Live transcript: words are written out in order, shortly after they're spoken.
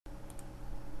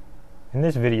In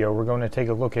this video, we're going to take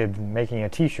a look at making a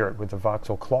t-shirt with the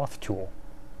voxel cloth tool.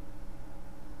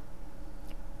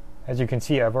 As you can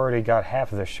see, I've already got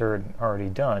half of the shirt already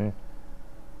done.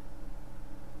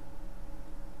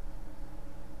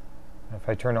 If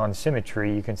I turn on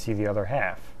symmetry, you can see the other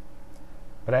half.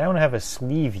 But I don't have a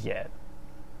sleeve yet.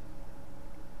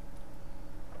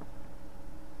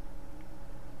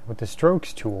 With the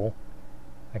strokes tool,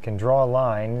 I can draw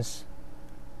lines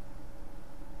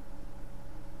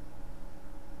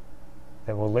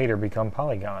that will later become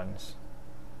polygons.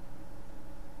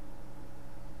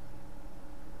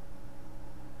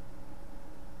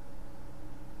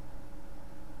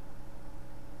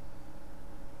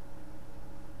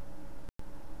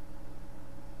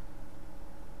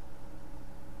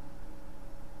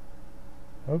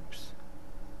 Oops.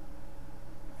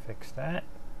 Fix that.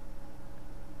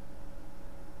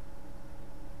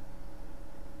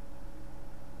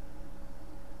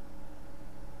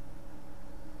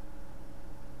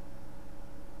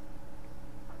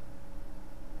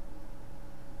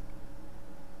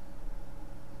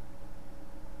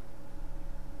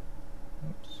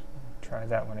 Oops. Try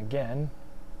that one again.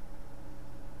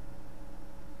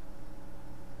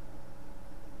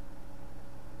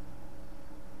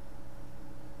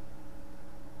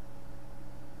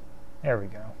 There we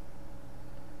go.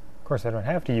 Of course, I don't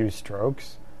have to use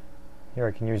strokes. Here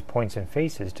I can use points and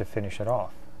faces to finish it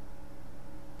off.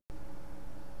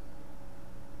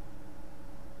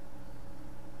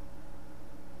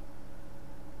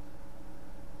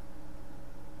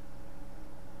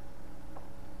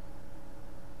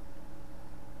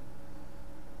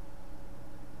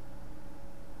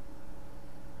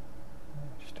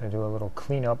 Just to do a little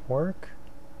cleanup work.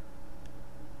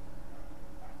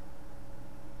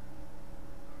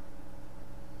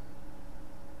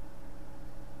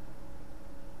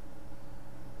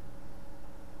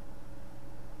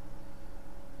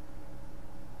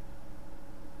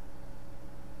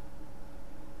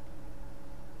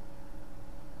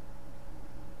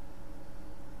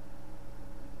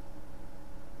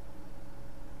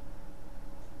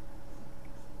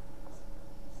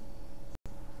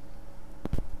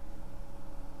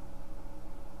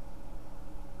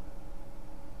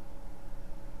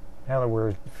 Now that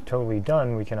we're totally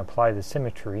done, we can apply the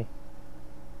symmetry.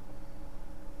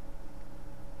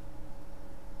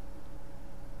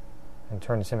 And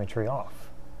turn the symmetry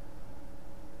off.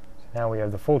 So now we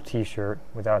have the full t-shirt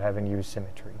without having to use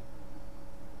symmetry.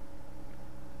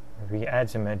 We add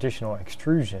some additional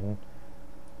extrusion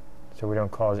so we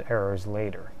don't cause errors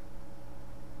later.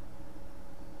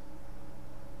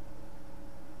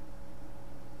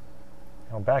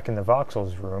 Now back in the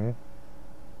voxels room,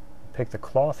 pick the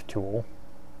cloth tool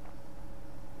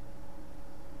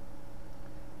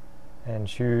and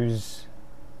choose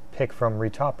pick from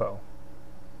retopo.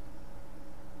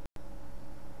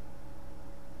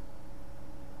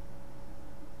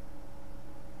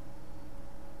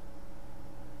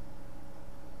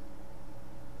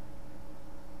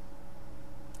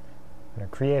 I'm going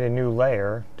to create a new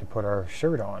layer to put our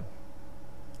shirt on.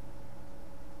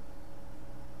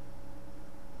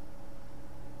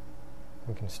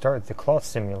 We can start the cloth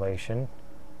simulation,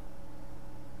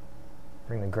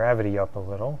 bring the gravity up a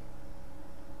little,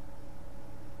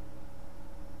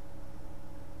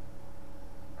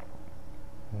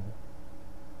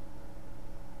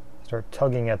 start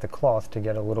tugging at the cloth to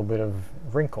get a little bit of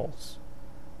wrinkles.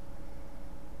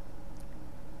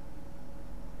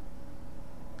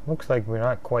 Looks like we're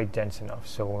not quite dense enough,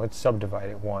 so let's subdivide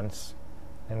it once,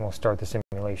 and we'll start the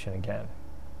simulation again.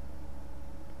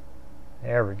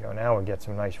 There we go, now we get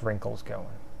some nice wrinkles going.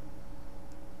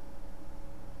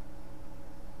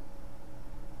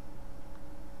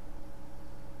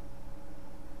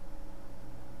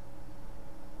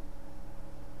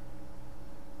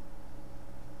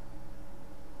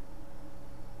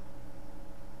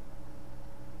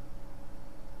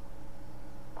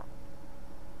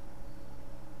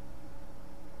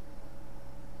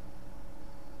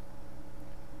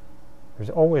 There's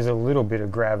always a little bit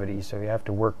of gravity, so you have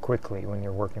to work quickly when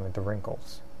you're working with the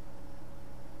wrinkles.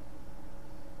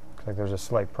 Looks like there's a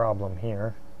slight problem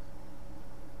here.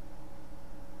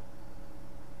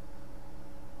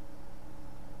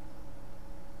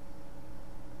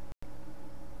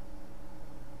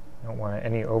 Don't want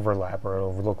any overlap or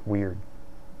it'll look weird.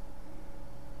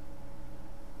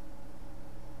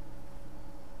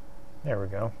 There we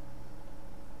go.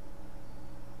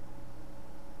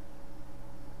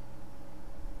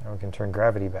 Now we can turn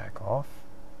gravity back off.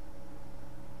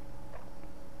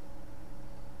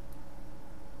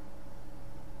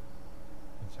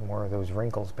 Get some more of those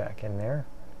wrinkles back in there.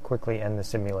 Quickly end the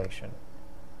simulation.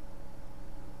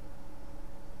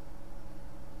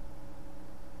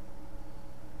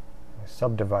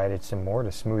 Subdivide it some more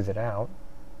to smooth it out.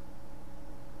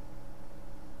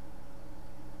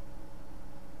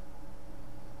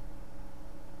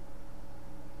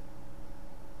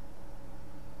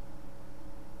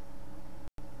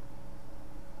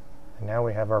 And now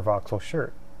we have our voxel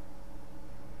shirt.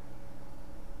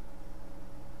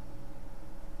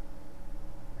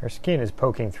 Her skin is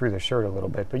poking through the shirt a little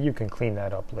bit, but you can clean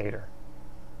that up later.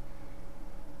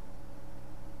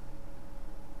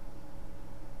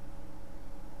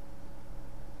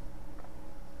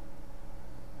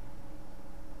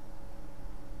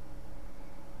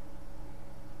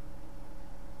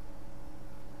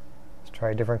 Let's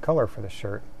try a different color for the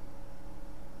shirt.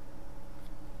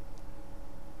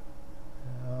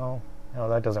 No,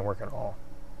 that doesn't work at all.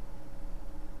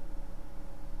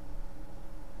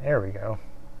 There we go.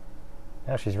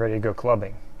 Now she's ready to go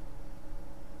clubbing.